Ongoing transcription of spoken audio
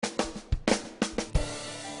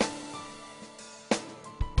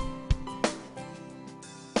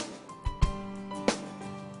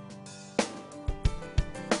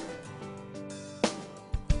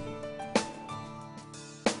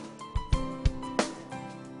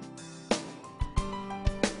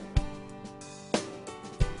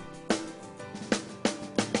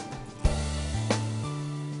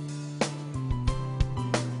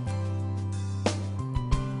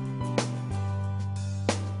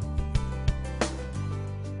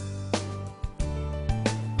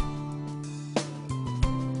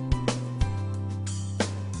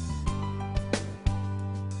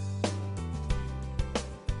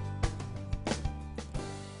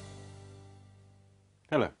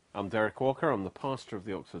I'm Derek Walker. I'm the pastor of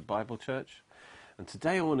the Oxford Bible Church. And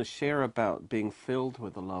today I want to share about being filled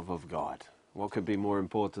with the love of God. What could be more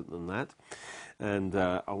important than that? And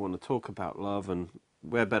I want to talk about love, and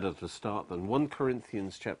where better to start than 1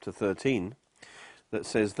 Corinthians chapter 13 that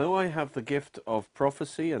says, "Though I have the gift of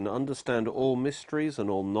prophecy and understand all mysteries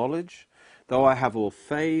and all knowledge, though I have all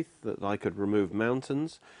faith that I could remove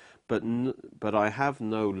mountains, but I have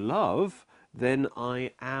no love, then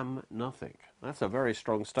I am nothing." That's a very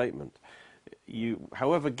strong statement.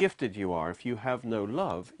 However gifted you are, if you have no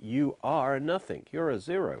love, you are nothing. You're a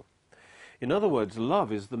zero. In other words,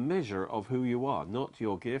 love is the measure of who you are, not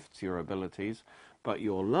your gifts, your abilities, but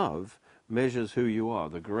your love measures who you are.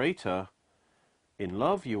 The greater in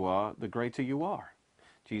love you are, the greater you are.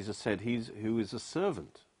 Jesus said, "He who is a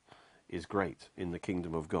servant is great in the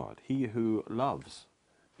kingdom of God. He who loves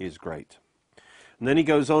is great." And then he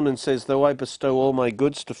goes on and says, "Though I bestow all my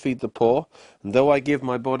goods to feed the poor, and though I give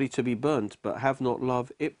my body to be burnt, but have not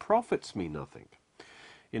love, it profits me nothing."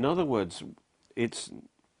 In other words, it's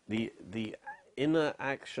the inner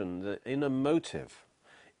action, the inner motive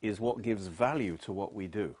is what gives value to what we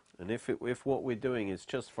do. And if what we're doing is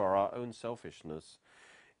just for our own selfishness,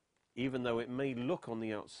 even though it may look on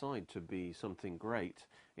the outside to be something great,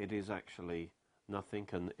 it is actually nothing,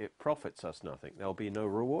 and it profits us nothing. There'll be no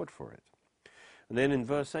reward for it. And then in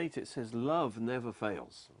verse 8 it says, "Love never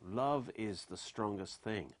fails." Love is the strongest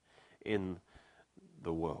thing in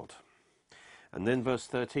the world. And then verse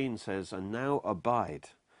 13 says, "And now abide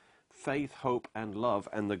faith, hope, and love,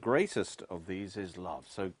 and the greatest of these is love."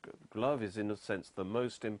 So love is, in a sense, the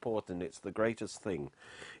most important. It's the greatest thing.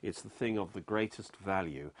 It's the thing of the greatest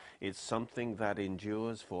value. It's something that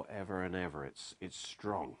endures forever and ever. It's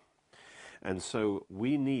strong. And so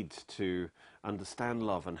we need to understand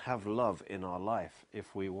love and have love in our life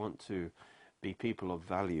if we want to be people of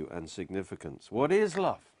value and significance. What is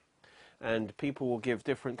love? And people will give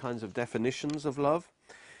different kinds of definitions of love.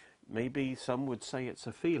 Maybe some would say it's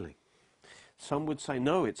a feeling. Some would say,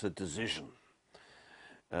 no, it's a decision.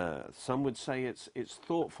 Some would say it's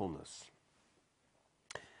thoughtfulness.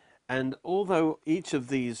 And although each of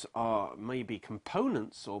these are maybe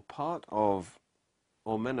components or part of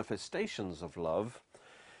or manifestations of love,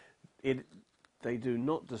 they do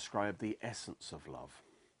not describe the essence of love.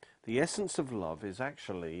 The essence of love is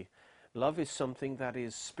actually, love is something that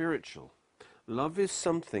is spiritual. Love is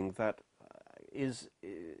something that is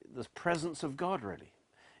the presence of God, really,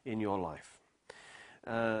 in your life.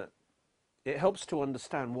 It helps to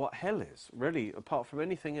understand what hell is. Really, apart from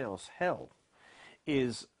anything else, hell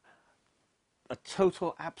is a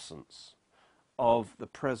total absence of the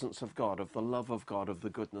presence of God, of the love of God, of the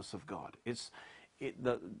goodness of God.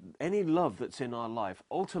 Any love that's in our life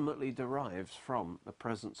ultimately derives from the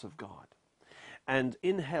presence of God. And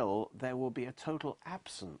in hell, there will be a total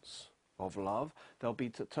absence of love. There'll be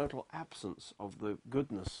a total absence of the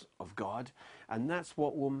goodness of God. And that's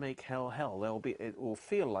what will make hell hell. It will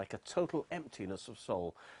feel like a total emptiness of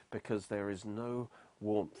soul because there is no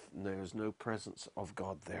warmth, and there is no presence of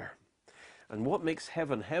God there. And what makes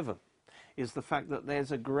heaven heaven is the fact that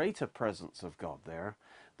there's a greater presence of God there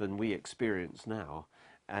than we experience now,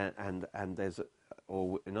 and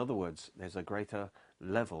in other words, there's a greater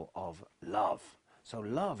level of love. So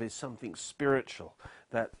love is something spiritual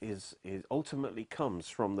that is ultimately comes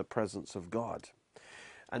from the presence of God.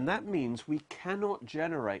 And that means we cannot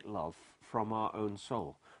generate love from our own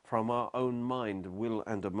soul, from our own mind, will,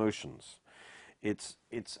 and emotions. It's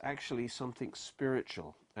actually something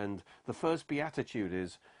spiritual. And the first beatitude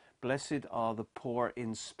is, "Blessed are the poor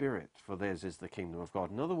in spirit, for theirs is the kingdom of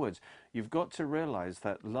God." In other words, you've got to realize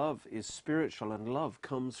that love is spiritual and love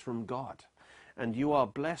comes from God. And you are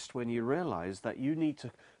blessed when you realize that you need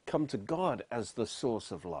to come to God as the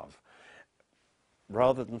source of love,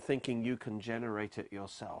 rather than thinking you can generate it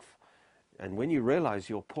yourself. And when you realize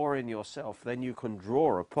you're poor in yourself, then you can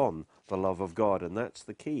draw upon the love of God, and that's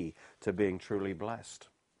the key to being truly blessed.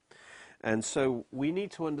 And so we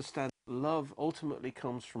need to understand love ultimately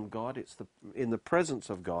comes from God. It's in the presence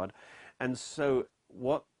of God. And so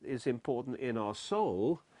what is important in our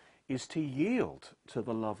soul is to yield to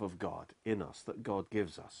the love of God in us, that God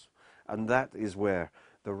gives us. And that is where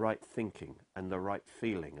the right thinking and the right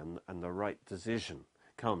feeling and the right decision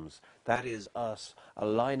comes. That is us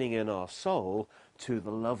aligning in our soul to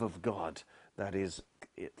the love of God that is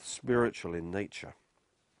spiritual in nature.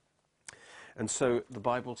 And so the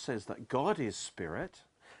Bible says that God is spirit,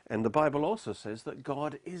 and the Bible also says that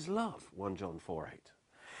God is love, 1 John 4:8.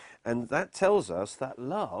 And that tells us that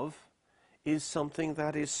love is something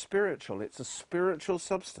that is spiritual. It's a spiritual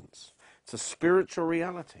substance. It's a spiritual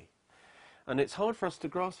reality. And it's hard for us to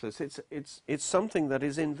grasp this. It's something that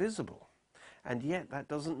is invisible. And yet that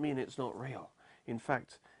doesn't mean it's not real. In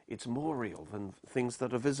fact, it's more real than things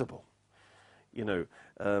that are visible. You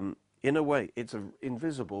know, in a way, it's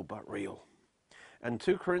invisible but real. And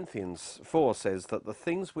 2 Corinthians 4 says that the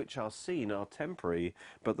things which are seen are temporary,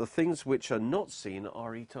 but the things which are not seen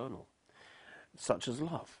are eternal, such as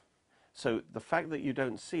love. So the fact that you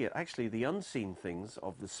don't see it, actually the unseen things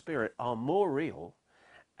of the Spirit are more real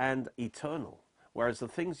and eternal, whereas the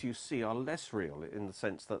things you see are less real in the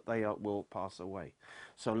sense that will pass away.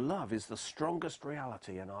 So love is the strongest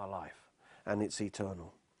reality in our life, and it's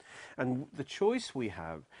eternal. And the choice we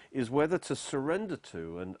have is whether to surrender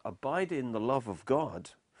to and abide in the love of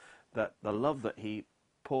God, that the love that he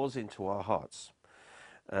pours into our hearts.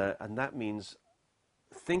 And that means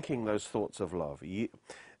thinking those thoughts of love,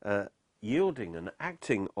 yielding and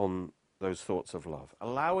acting on those thoughts of love,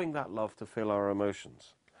 allowing that love to fill our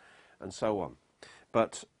emotions, and so on.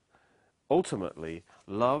 But ultimately,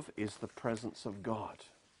 love is the presence of God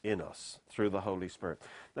in us through the Holy Spirit.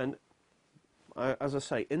 And as I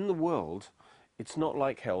say, in the world, it's not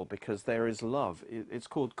like hell because there is love. It's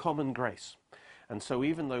called common grace. And so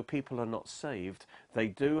even though people are not saved,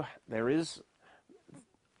 there is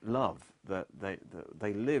love, that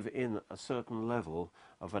they live in a certain level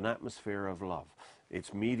of an atmosphere of love.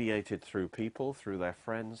 It's mediated through people, through their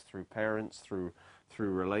friends, through parents, through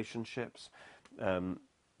relationships.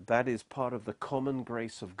 That is part of the common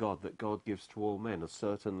grace of God that God gives to all men, a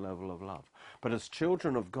certain level of love. But as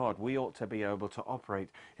children of God, we ought to be able to operate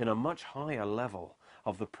in a much higher level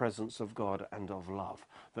of the presence of God and of love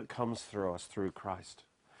that comes through us through Christ.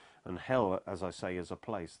 And hell, as I say, is a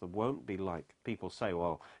place that won't be like people say,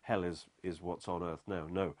 well, hell is what's on earth.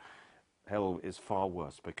 No. Hell is far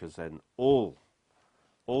worse, because then all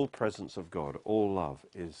presence of God, all love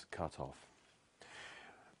is cut off.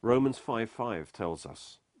 Romans 5:5 tells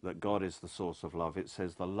us that God is the source of love. It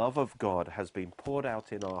says, the love of God has been poured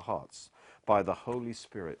out in our hearts by the Holy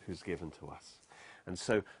Spirit who's given to us. And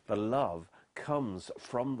so the love comes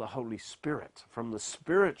from the Holy Spirit, from the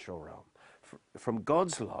spiritual realm, from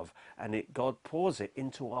God's love, and God pours it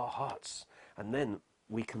into our hearts. And then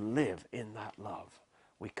we can live in that love.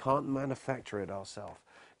 We can't manufacture it ourselves.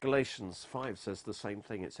 Galatians 5 says the same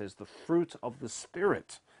thing. It says the fruit of the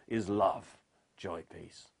Spirit is love, joy,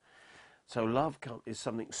 peace. So love is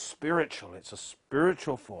something spiritual. It's a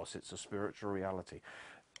spiritual force. It's a spiritual reality.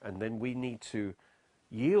 And then we need to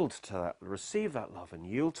yield to that, receive that love and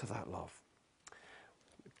yield to that love.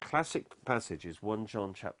 Classic passage is 1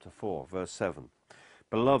 John chapter 4, verse 7.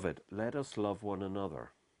 Beloved, let us love one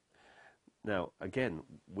another. Now, again,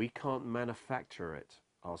 we can't manufacture it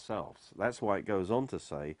ourselves. That's why it goes on to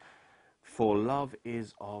say, for love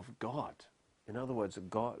is of God. In other words,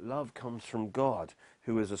 love comes from God,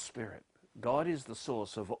 who is a spirit. God is the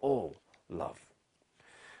source of all love.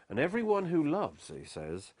 And everyone who loves, he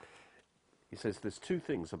says there's 2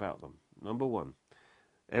 things about them. Number 1,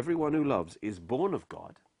 everyone who loves is born of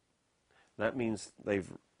God. That means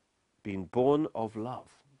they've been born of love.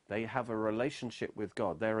 They have a relationship with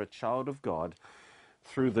God. They're a child of God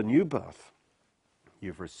through the new birth.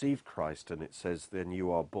 You've received Christ, and it says then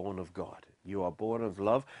you are born of God. You are born of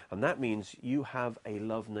love, and that means you have a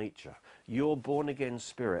love nature. Your born-again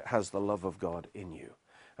spirit has the love of God in you.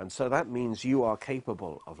 And so that means you are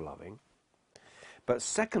capable of loving. But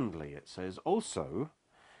secondly, it says also,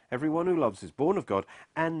 everyone who loves is born of God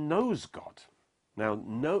and knows God.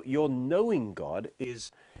 Now, your knowing God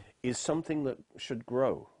is something that should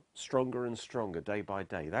grow stronger and stronger day by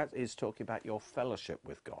day. That is talking about your fellowship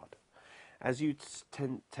with God. As you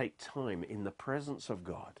take time in the presence of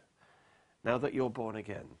God, now that you're born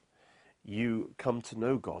again, you come to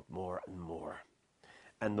know God more and more.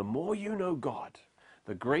 And the more you know God,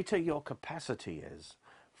 the greater your capacity is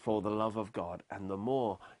for the love of God, and the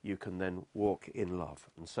more you can then walk in love.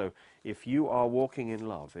 And so if you are walking in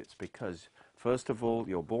love, it's because, first of all,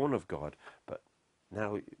 you're born of God, but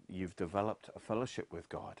now you've developed a fellowship with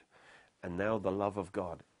God. And now the love of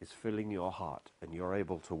God is filling your heart, and you're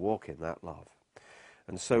able to walk in that love.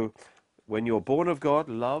 And so when you're born of God,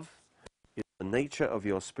 love is the nature of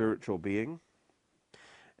your spiritual being.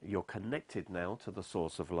 You're connected now to the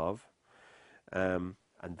source of love.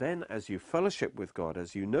 And then as you fellowship with God,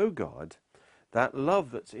 as you know God, that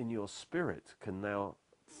love that's in your spirit can now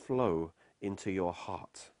flow into your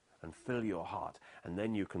heart and fill your heart. And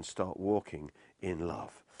then you can start walking in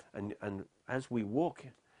love. And as we walk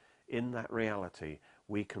in that reality,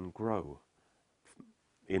 we can grow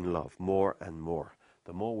in love more and more.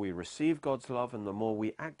 The more we receive God's love and the more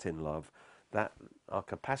we act in love, that our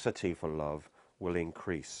capacity for love will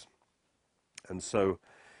increase. And so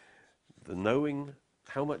the knowing,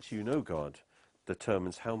 how much you know God,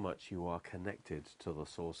 determines how much you are connected to the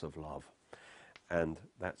source of love. And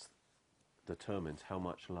that determines how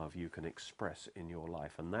much love you can express in your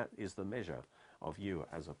life. And that is the measure of you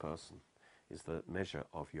as a person, is the measure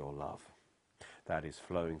of your love that is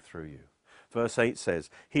flowing through you. Verse 8 says,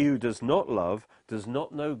 "He who does not love does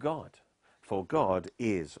not know God, for God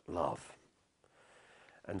is love."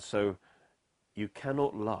 And so you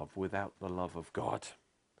cannot love without the love of God.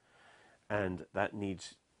 And that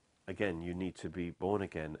needs, again, you need to be born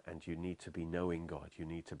again, and you need to be knowing God. You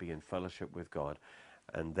need to be in fellowship with God.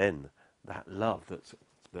 And then that love,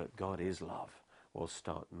 that God is love, will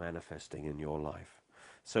start manifesting in your life.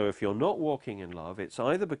 So if you're not walking in love, it's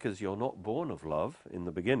either because you're not born of love in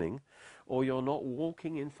the beginning, or you're not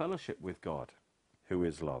walking in fellowship with God, who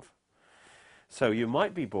is love. So you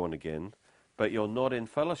might be born again, but you're not in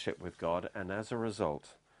fellowship with God, and as a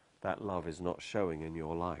result, that love is not showing in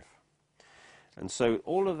your life. And so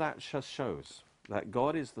all of that just shows that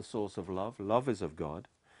God is the source of love. Love is of God.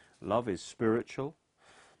 Love is spiritual.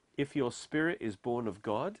 If your spirit is born of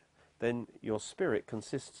God, then your spirit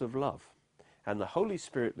consists of love. And the Holy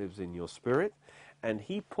Spirit lives in your spirit, and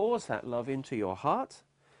he pours that love into your heart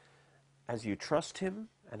as you trust him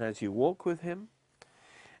and as you walk with him.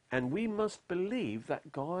 And we must believe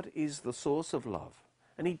that God is the source of love.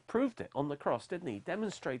 And he proved it on the cross, didn't he? He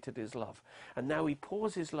demonstrated his love. And now he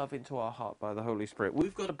pours his love into our heart by the Holy Spirit.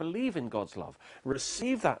 We've got to believe in God's love,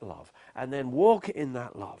 receive that love, and then walk in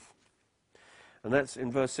that love. And that's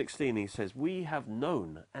in verse 16, he says, "We have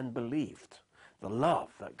known and believed the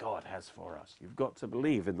love that God has for us." You've got to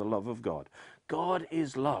believe in the love of God. God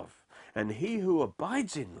is love, and he who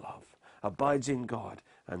abides in love abides in God,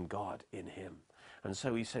 and God in him. And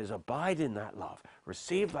so he says, abide in that love,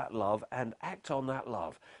 receive that love, and act on that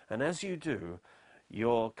love. And as you do,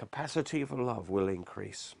 your capacity for love will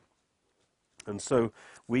increase. And so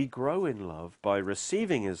we grow in love by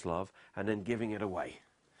receiving his love and then giving it away,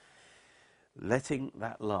 letting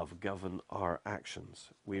that love govern our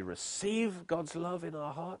actions. We receive God's love in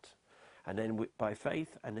our heart, and then by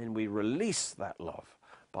faith, and then we release that love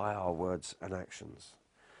by our words and actions.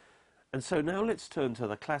 And so now let's turn to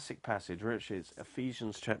the classic passage, which is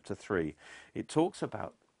Ephesians chapter 3. It talks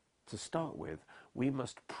about, to start with, we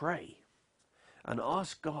must pray and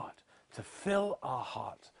ask God to fill our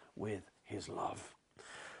heart with his love.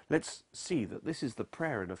 Let's see that this is the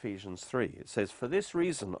prayer in Ephesians 3. It says, "For this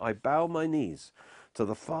reason I bow my knees to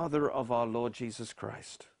the Father of our Lord Jesus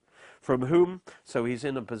Christ, from whom," so he's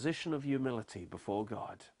in a position of humility before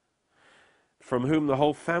God, "from whom the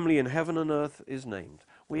whole family in heaven and earth is named."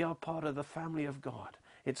 We are part of the family of God.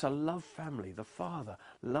 It's a love family. The Father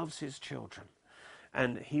loves his children,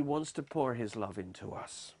 and he wants to pour his love into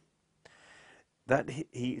us. That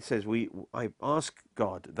he says, I ask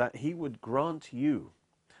God that he would grant you,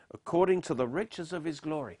 according to the riches of his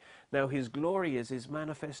glory. Now his glory is his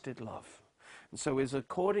manifested love. And so is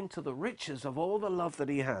according to the riches of all the love that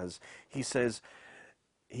he has, he says,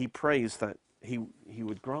 he prays that he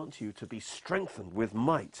would grant you to be strengthened with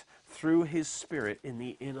might through his Spirit in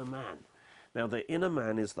the inner man. Now the inner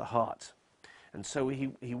man is the heart. And so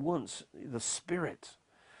he wants the Spirit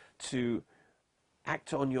to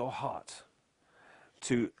act on your heart,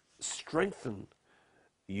 to strengthen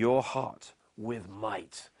your heart with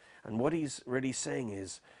might. And what he's really saying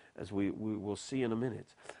is, as we will see in a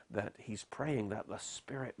minute, that he's praying that the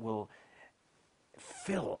Spirit will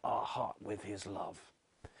fill our heart with his love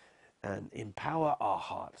and empower our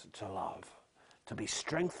heart to love, to be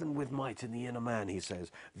strengthened with might in the inner man, he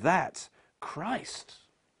says, that Christ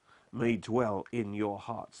may dwell in your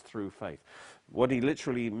hearts through faith. What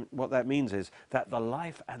that means is that the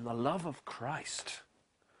life and the love of Christ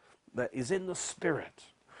that is in the Spirit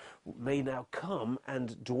may now come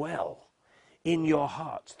and dwell in your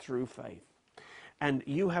hearts through faith. And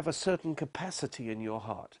you have a certain capacity in your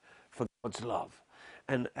heart for God's love.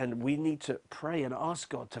 And we need to pray and ask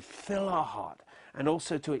God to fill our heart and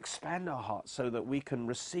also to expand our heart so that we can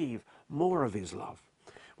receive more of his love.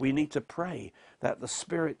 We need to pray that the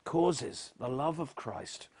Spirit causes the love of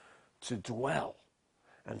Christ to dwell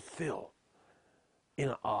and fill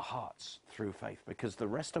in our hearts through faith, because the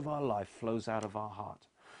rest of our life flows out of our heart.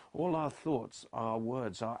 All our thoughts, our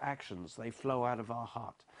words, our actions, they flow out of our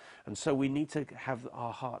heart. And so we need to have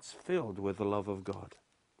our hearts filled with the love of God.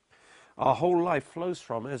 Our whole life flows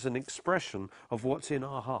from as an expression of what's in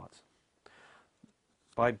our heart.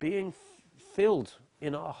 By being filled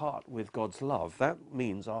in our heart with God's love, that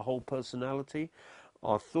means our whole personality,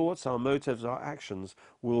 our thoughts, our motives, our actions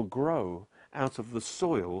will grow out of the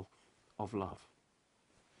soil of love.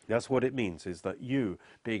 That's what it means, is that you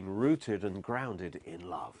being rooted and grounded in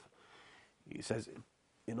love. He says,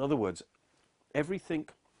 in other words, everything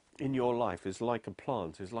in your life is like a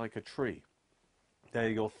plant, is like a tree. They're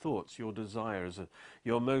your thoughts, your desires,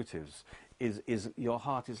 your motives. Your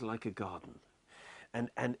heart is like a garden.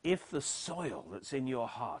 And if the soil that's in your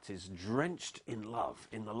heart is drenched in love,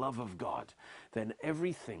 in the love of God, then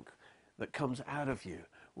everything that comes out of you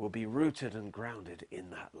will be rooted and grounded in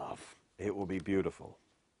that love. It will be beautiful.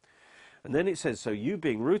 And then it says, so you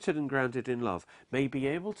being rooted and grounded in love may be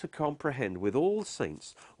able to comprehend with all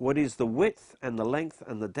saints what is the width and the length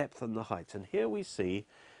and the depth and the height. And here we see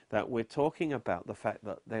that we're talking about the fact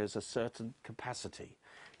that there's a certain capacity.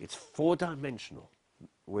 It's four-dimensional,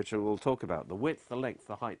 which we'll talk about, the width, the length,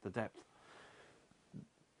 the height, the depth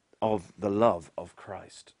of the love of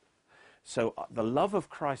Christ. So the love of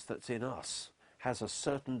Christ that's in us has a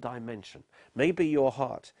certain dimension. Maybe your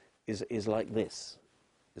heart is like this,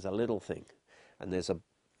 is a little thing, and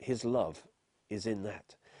his love is in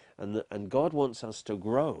that. And God wants us to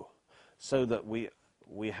grow so that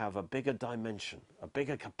we have a bigger dimension, a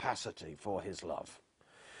bigger capacity for his love.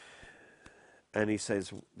 And he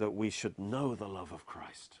says that we should know the love of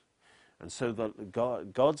Christ. And so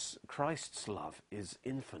that Christ's love is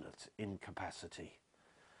infinite in capacity.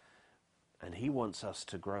 And he wants us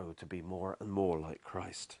to grow to be more and more like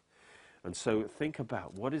Christ. And so think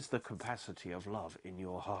about, what is the capacity of love in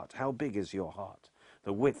your heart? How big is your heart?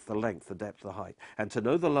 The width, the length, the depth, the height. And to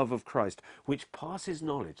know the love of Christ, which passes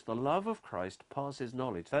knowledge. The love of Christ passes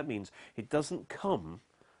knowledge. That means it doesn't come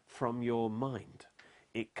from your mind.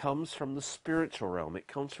 It comes from the spiritual realm. It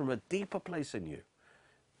comes from a deeper place in you,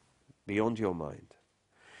 beyond your mind.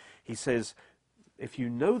 He says, if you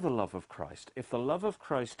know the love of Christ, if the love of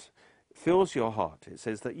Christ fills your heart, it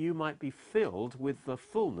says that you might be filled with the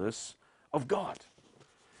fullness of God.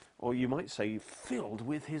 Or you might say filled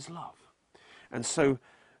with his love. And so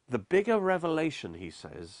the bigger revelation, he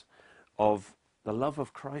says, of the love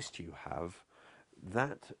of Christ you have,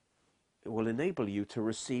 that will enable you to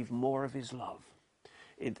receive more of his love.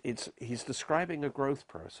 He's describing a growth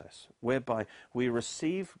process whereby we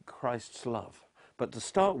receive Christ's love. But to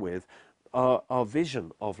start with, our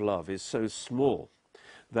vision of love is so small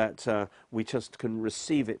that we just can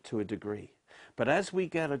receive it to a degree. But as we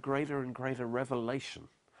get a greater and greater revelation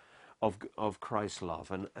of Christ's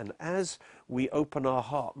love, and as we open our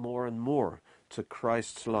heart more and more to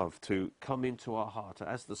Christ's love to come into our heart,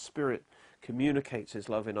 as the Spirit communicates his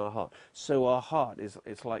love in our heart, so our heart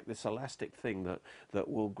it's like this elastic thing that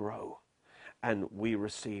will grow, and we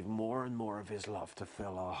receive more and more of his love to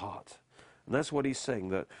fill our heart. And that's what he's saying,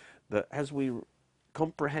 that as we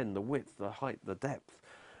comprehend the width, the height, the depth,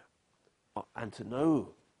 and to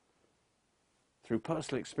know through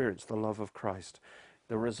personal experience the love of Christ,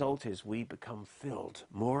 the result is we become filled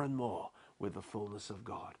more and more with the fullness of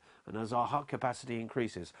God. And as our heart capacity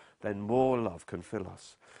increases, then more love can fill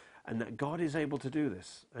us. And that God is able to do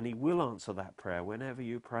this, and he will answer that prayer whenever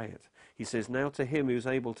you pray it. He says, now to him who's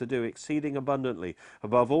able to do exceeding abundantly,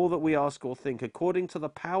 above all that we ask or think, according to the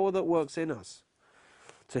power that works in us.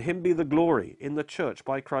 To him be the glory in the church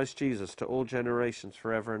by Christ Jesus to all generations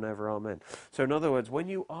forever and ever. Amen. So in other words, when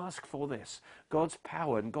you ask for this, God's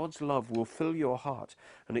power and God's love will fill your heart.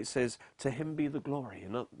 And it says, to him be the glory.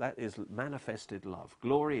 And that is manifested love.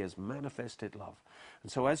 Glory is manifested love. And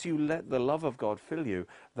so as you let the love of God fill you,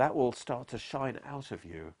 that will start to shine out of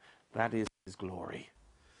you. That is his glory.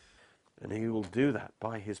 And he will do that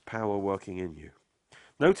by his power working in you.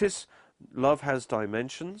 Notice, love has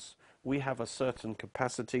dimensions. We have a certain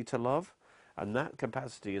capacity to love, and that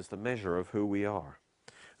capacity is the measure of who we are.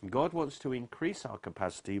 And God wants to increase our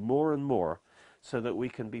capacity more and more so that we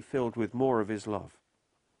can be filled with more of his love.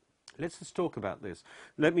 Let's just talk about this.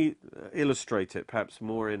 Let me illustrate it perhaps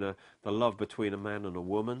more in the love between a man and a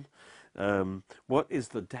woman. What is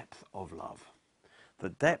the depth of love? The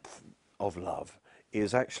depth of love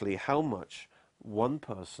is actually how much one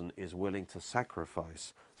person is willing to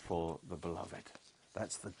sacrifice for the beloved.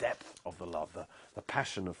 That's the depth of the love, the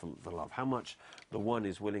passion of the love. How much the one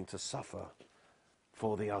is willing to suffer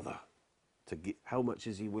for the other. How much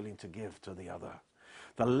is he willing to give to the other?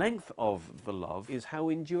 The length of the love is how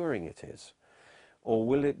enduring it is. Or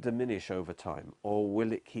will it diminish over time? Or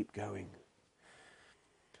will it keep going?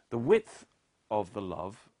 The width of the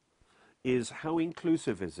love is how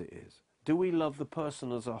inclusive it is. Do we love the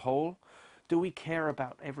person as a whole? Do we care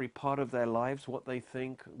about every part of their lives, what they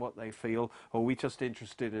think, what they feel, or are we just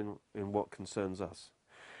interested in what concerns us?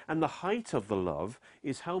 And the height of the love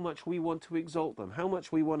is how much we want to exalt them, how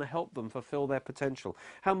much we want to help them fulfill their potential,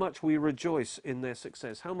 how much we rejoice in their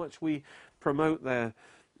success, how much we promote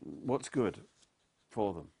what's good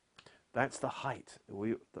for them. That's the height.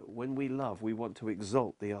 When we love, we want to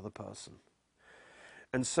exalt the other person.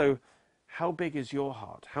 And so, how big is your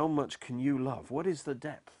heart? How much can you love? What is the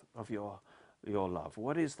depth of your love?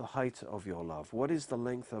 What is the height of your love? What is the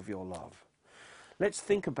length of your love? Let's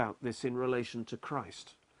think about this in relation to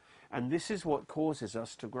Christ. And this is what causes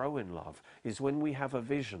us to grow in love, is when we have a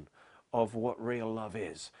vision of what real love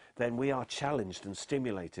is, then we are challenged and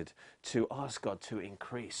stimulated to ask God to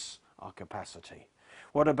increase our capacity.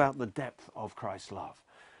 What about the depth of Christ's love?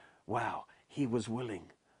 Wow, he was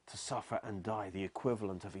willing to suffer and die, the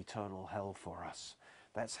equivalent of eternal hell for us.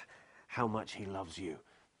 That's how much he loves you.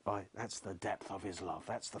 That's the depth of his love.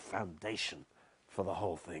 That's the foundation for the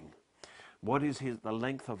whole thing. What is the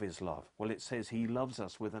length of his love? Well, it says he loves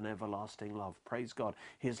us with an everlasting love. Praise God.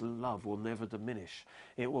 His love will never diminish.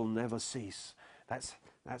 It will never cease. That's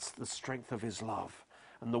the strength of his love.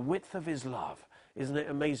 And the width of his love. Isn't it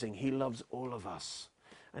amazing? He loves all of us.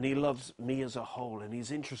 And he loves me as a whole. And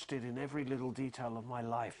he's interested in every little detail of my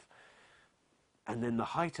life. And then the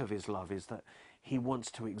height of his love is that he wants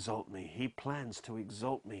to exalt me. He plans to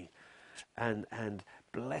exalt me and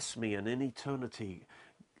bless me, and in eternity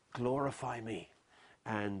glorify me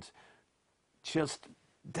and just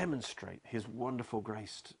demonstrate his wonderful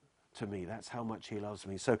grace to me. That's how much he loves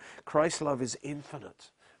me. So Christ's love is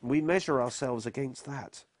infinite. We measure ourselves against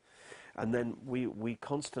that. And then we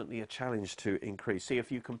constantly are challenged to increase. See,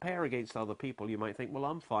 if you compare against other people, you might think, well,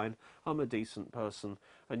 I'm fine, I'm a decent person,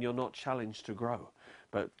 and you're not challenged to grow.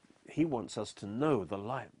 But he wants us to know the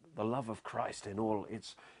love of Christ in all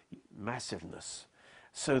its massiveness,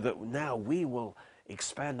 so that now we will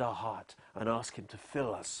expand our heart and ask him to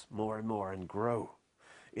fill us more and more and grow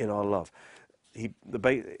in our love.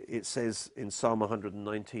 It says in Psalm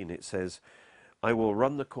 119, it says, I will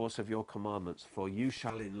run the course of your commandments, for you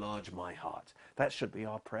shall enlarge my heart. That should be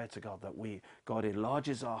our prayer to God, that God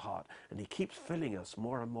enlarges our heart and he keeps filling us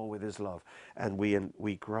more and more with his love, and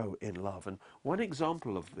we grow in love. And one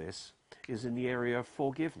example of this is in the area of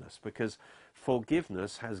forgiveness, because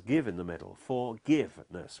forgiveness has give in the middle.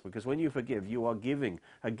 Forgiveness, because when you forgive, you are giving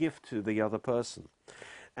a gift to the other person.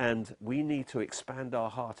 And we need to expand our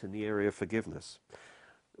heart in the area of forgiveness.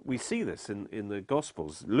 We see this in the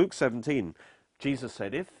Gospels. Luke 17, Jesus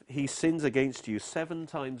said, if he sins against you 7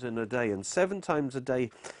 times in a day, and 7 times a day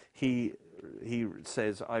he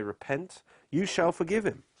says, I repent, you shall forgive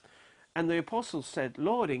him. And the apostles said,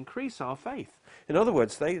 Lord, increase our faith. In other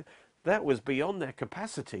words, that was beyond their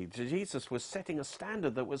capacity. Jesus was setting a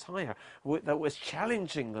standard that was higher, that was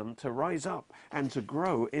challenging them to rise up and to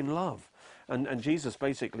grow in love. And Jesus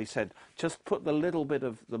basically said, just put the little bit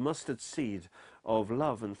of the mustard seed of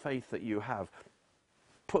love and faith that you have,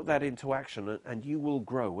 put that into action, and you will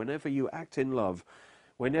grow. Whenever you act in love,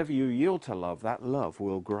 whenever you yield to love, that love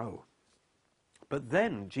will grow. But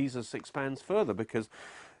then Jesus expands further, because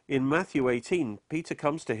in Matthew 18, Peter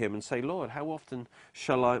comes to him and say, Lord, how often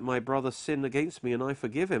shall my brother sin against me and I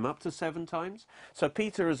forgive him? Up to 7 times? So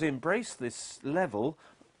Peter has embraced this level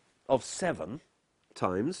of 7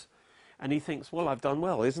 times, and he thinks, well, I've done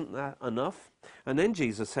well. Isn't that enough? And then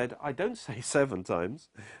Jesus said, I don't say 7 times,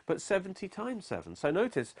 but 70 times 7. So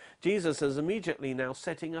notice, Jesus is immediately now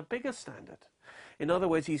setting a bigger standard. In other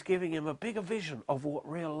words, he's giving him a bigger vision of what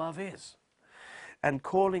real love is, and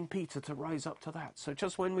calling Peter to rise up to that. So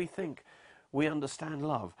just when we think we understand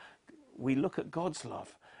love, we look at God's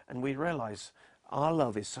love and we realize our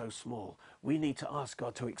love is so small. We need to ask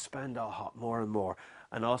God to expand our heart more and more,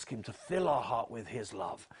 and ask him to fill our heart with his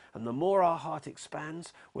love. And the more our heart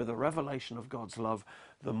expands with a revelation of God's love,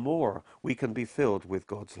 the more we can be filled with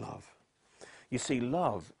God's love. You see,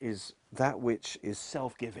 love is that which is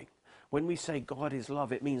self-giving. When we say God is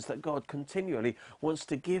love, it means that God continually wants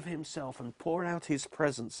to give himself and pour out his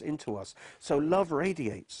presence into us. So love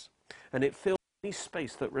radiates, and it fills any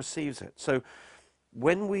space that receives it. So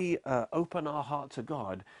when we open our heart to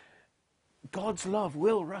God, God's love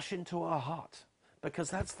will rush into our heart,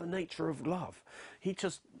 because that's the nature of love. He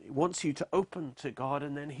just wants you to open to God,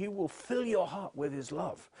 and then he will fill your heart with his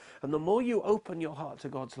love. And the more you open your heart to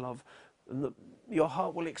God's love, your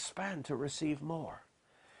heart will expand to receive more.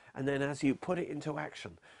 And then as you put it into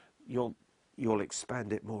action, you'll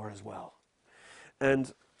expand it more as well.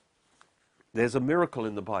 And there's a miracle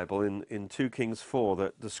in the Bible in 2 Kings 4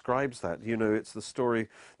 that describes that. You know, it's the story,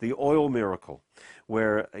 the oil miracle,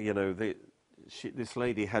 where, you know, this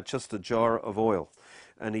lady had just a jar of oil,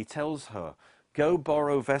 and he tells her, go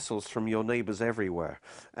borrow vessels from your neighbors everywhere,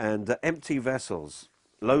 and empty vessels,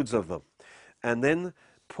 loads of them, and then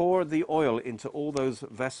pour the oil into all those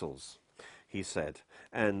vessels, he said.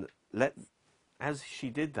 And as she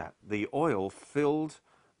did that, the oil filled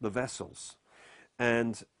the vessels,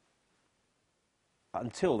 and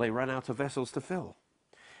until they ran out of vessels to fill.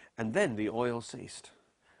 And then the oil ceased.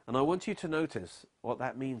 And I want you to notice what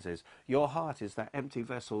that means is your heart is that empty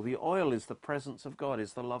vessel. The oil is the presence of God,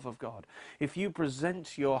 is the love of God. If you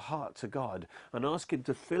present your heart to God and ask him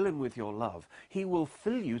to fill him with your love, he will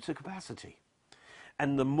fill you to capacity.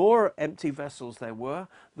 And the more empty vessels there were,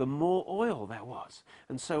 the more oil there was.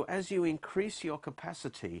 And so as you increase your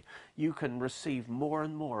capacity, you can receive more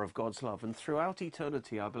and more of God's love. And throughout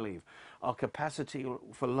eternity, I believe, our capacity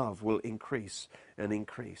for love will increase and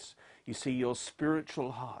increase. You see, your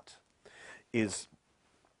spiritual heart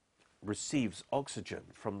receives oxygen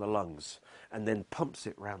from the lungs and then pumps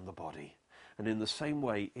it round the body. And in the same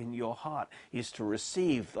way, in your heart is to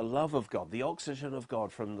receive the love of God, the oxygen of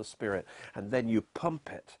God from the Spirit, and then you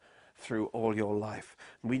pump it through all your life.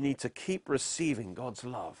 We need to keep receiving God's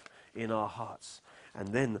love in our hearts and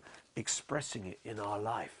then expressing it in our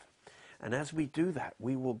life. And as we do that,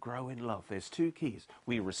 we will grow in love. There's two keys.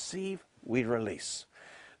 We receive, we release.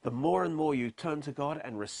 The more and more you turn to God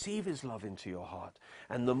and receive his love into your heart,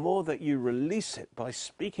 and the more that you release it by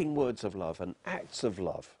speaking words of love and acts of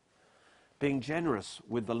love, being generous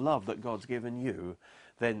with the love that God's given you,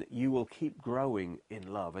 then you will keep growing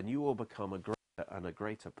in love and you will become a greater and a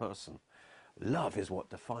greater person. Love is what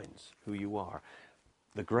defines who you are,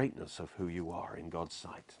 the greatness of who you are in God's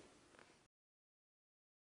sight.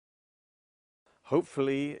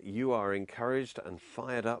 Hopefully you are encouraged and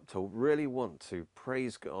fired up to really want to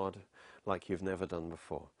praise God like you've never done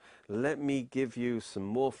before. Let me give you some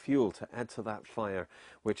more fuel to add to that fire,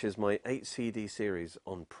 which is my 8-CD series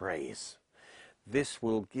on praise. This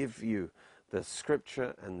will give you the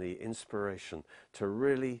scripture and the inspiration to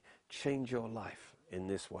really change your life in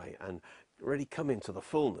this way and really come into the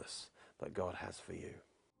fullness that God has for you.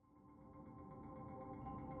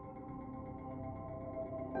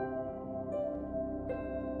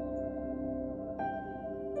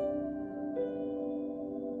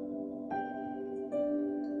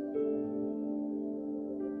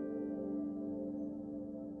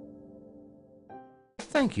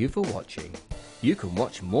 Thank you for watching. You can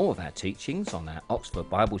watch more of our teachings on our Oxford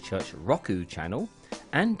Bible Church Roku channel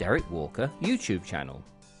and Derek Walker YouTube channel.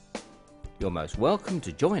 You're most welcome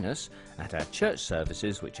to join us at our church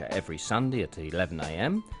services, which are every Sunday at 11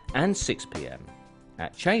 AM and 6 PM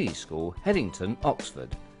at Cheney School, Headington,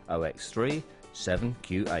 Oxford, OX3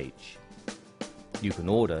 7QH. You can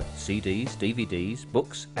order CDs, DVDs,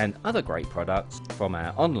 books and other great products from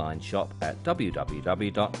our online shop at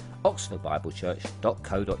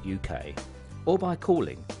www.oxfordbiblechurch.co.uk or by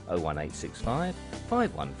calling 01865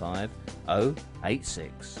 515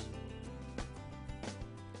 086.